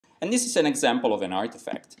And this is an example of an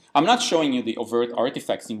artifact. I'm not showing you the overt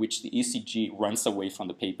artifacts in which the ECG runs away from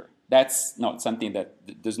the paper. That's not something that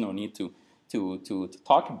there's no need to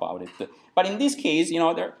talk about it. But in this case, you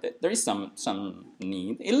know, there is some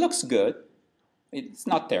need. It looks good. It's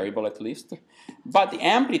not terrible, at least. But the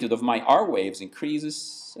amplitude of my R waves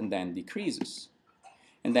increases and then decreases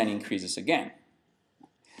and then increases again.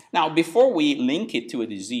 Now, before we link it to a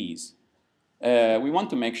disease, we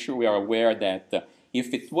want to make sure we are aware that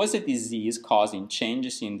if it was a disease causing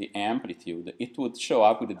changes in the amplitude, it would show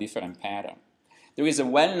up with a different pattern. There is a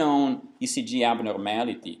well-known ECG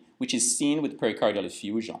abnormality which is seen with pericardial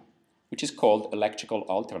effusion, which is called electrical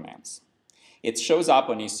alternance. It shows up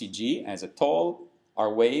on ECG as a tall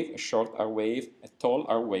R wave, a short R wave, a tall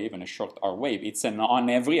R wave, and a short R wave. It's on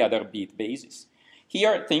every other beat basis.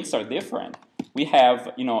 Here, things are different. We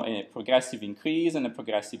have, you know, a progressive increase and a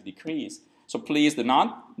progressive decrease. So please do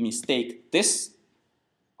not mistake this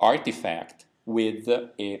artifact with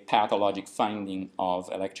a pathologic finding of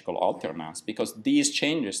electrical alternance, because these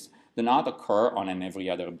changes do not occur on an every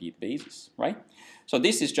other beat basis, right? So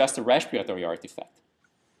this is just a respiratory artifact.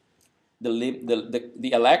 The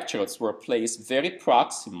electrodes were placed very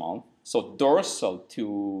proximal, so dorsal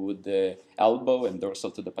to the elbow and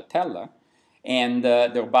dorsal to the patella, and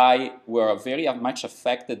thereby were very much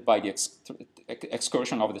affected by the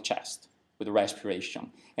excursion of the chest with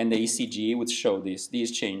respiration. And the ECG would show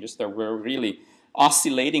these changes that were really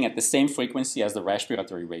oscillating at the same frequency as the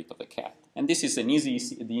respiratory rate of the cat. And this is an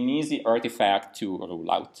easy artifact to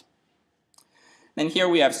rule out. Then here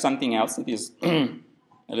we have something else that is a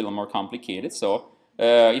little more complicated. So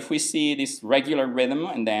if we see this regular rhythm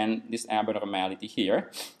and then this abnormality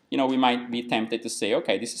here, you know, we might be tempted to say,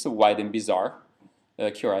 okay, this is a wide and bizarre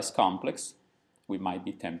QRS complex. We might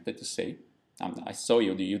be tempted to say. I saw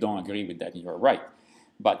you don't agree with that, you're right.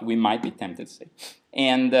 But we might be tempted to say.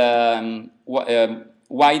 And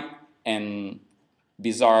wide and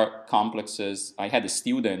bizarre complexes, I had a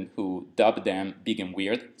student who dubbed them big and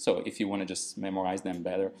weird. So if you want to just memorize them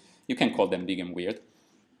better, you can call them big and weird.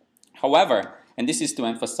 However, and this is to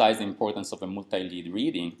emphasize the importance of a multi-lead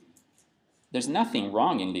reading, there's nothing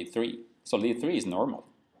wrong in lead 3. So lead 3 is normal.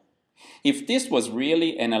 If this was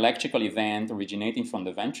really an electrical event originating from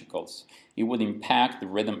the ventricles, it would impact the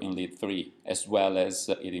rhythm in lead 3 as well as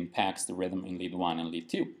it impacts the rhythm in lead 1 and lead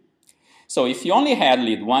 2. So if you only had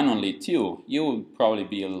lead 1 and lead 2, you would probably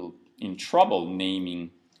be a little in trouble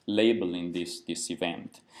labeling this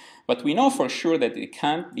event. But we know for sure that it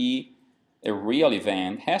can't be a real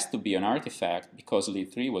event, it has to be an artifact, because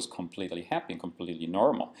lead 3 was completely happy and completely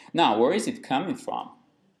normal. Now, where is it coming from?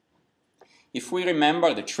 If we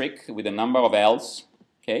remember the trick with the number of L's,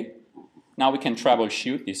 okay, now we can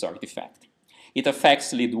troubleshoot this artifact. It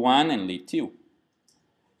affects lead 1 and lead 2.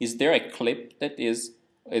 Is there a clip that is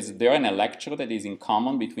there an electrode that is in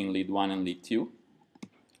common between lead 1 and lead 2?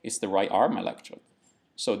 It's the right arm electrode.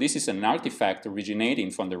 So this is an artifact originating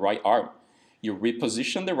from the right arm. You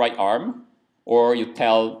reposition the right arm, or you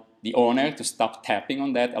tell the owner to stop tapping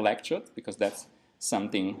on that electrode, because that's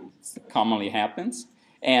something that commonly happens.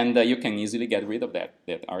 And you can easily get rid of that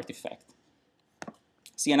artifact.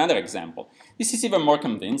 See another example. This is even more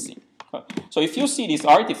convincing. So if you see this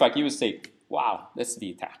artifact, you would say, wow, that's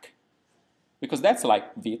VTAC. Because that's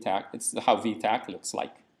like VTAC. It's how VTAC looks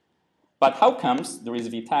like. But how comes there is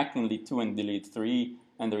VTAC in lead 2 and lead 3,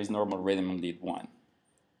 and there is normal rhythm in lead 1?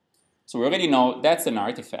 So we already know that's an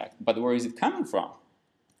artifact. But where is it coming from?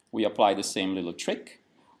 We apply the same little trick.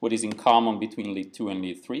 What is in common between lead 2 and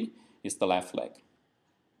lead 3 is the left leg.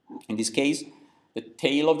 In this case, the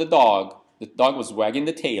tail of the dog was wagging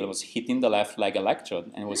the tail, was hitting the left leg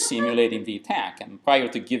electrode, and was simulating the attack. And prior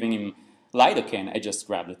to giving him lidocaine, I just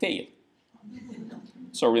grabbed the tail.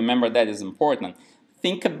 So remember, that is important.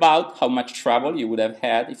 Think about how much trouble you would have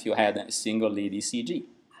had if you had a single lead ECG.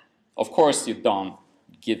 Of course, you don't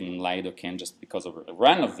give him lidocaine just because of a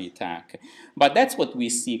run of the attack, but that's what we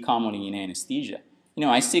see commonly in anesthesia. You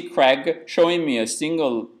know, I see Craig showing me a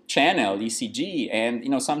single channel ECG, and you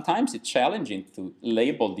know, sometimes it's challenging to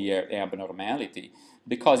label the abnormality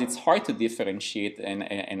because it's hard to differentiate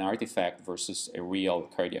an artifact versus a real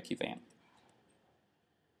cardiac event.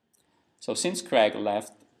 So since Craig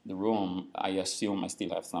left the room, I assume I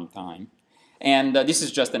still have some time. And this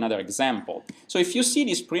is just another example. So if you see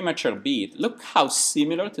this premature beat, look how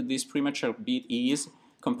similar to this premature beat is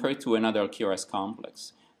compared to another QRS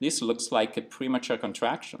complex. This looks like a premature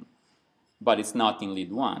contraction, but it's not in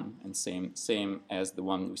lead 1, and same as the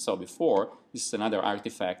one we saw before. This is another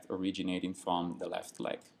artifact originating from the left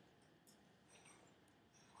leg.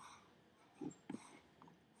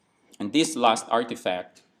 And this last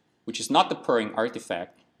artifact, which is not the purring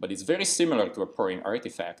artifact, but it's very similar to a purring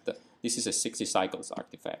artifact. This is a 60 cycles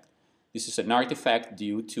artifact. This is an artifact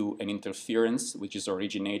due to an interference which is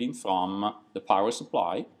originating from the power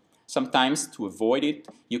supply. Sometimes, to avoid it,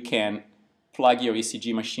 you can plug your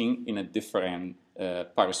ECG machine in a different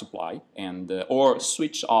power supply and or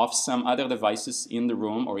switch off some other devices in the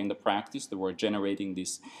room or in the practice that were generating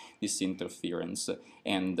this interference,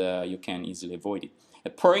 and you can easily avoid it. A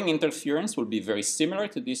purring interference will be very similar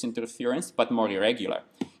to this interference, but more irregular.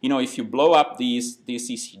 You know, if you blow up this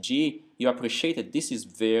ECG, you appreciate that this is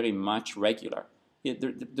very much regular.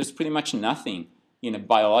 There's pretty much nothing in a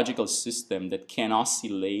biological system that can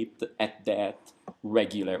oscillate at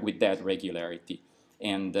with that regularity.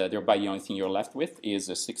 And thereby the only thing you're left with is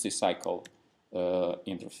a 60 cycle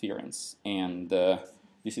interference. And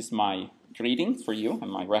this is my greeting for you and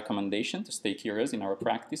my recommendation to stay curious in our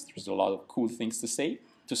practice. There's a lot of cool things to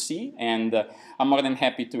see, and I'm more than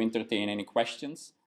happy to entertain any questions.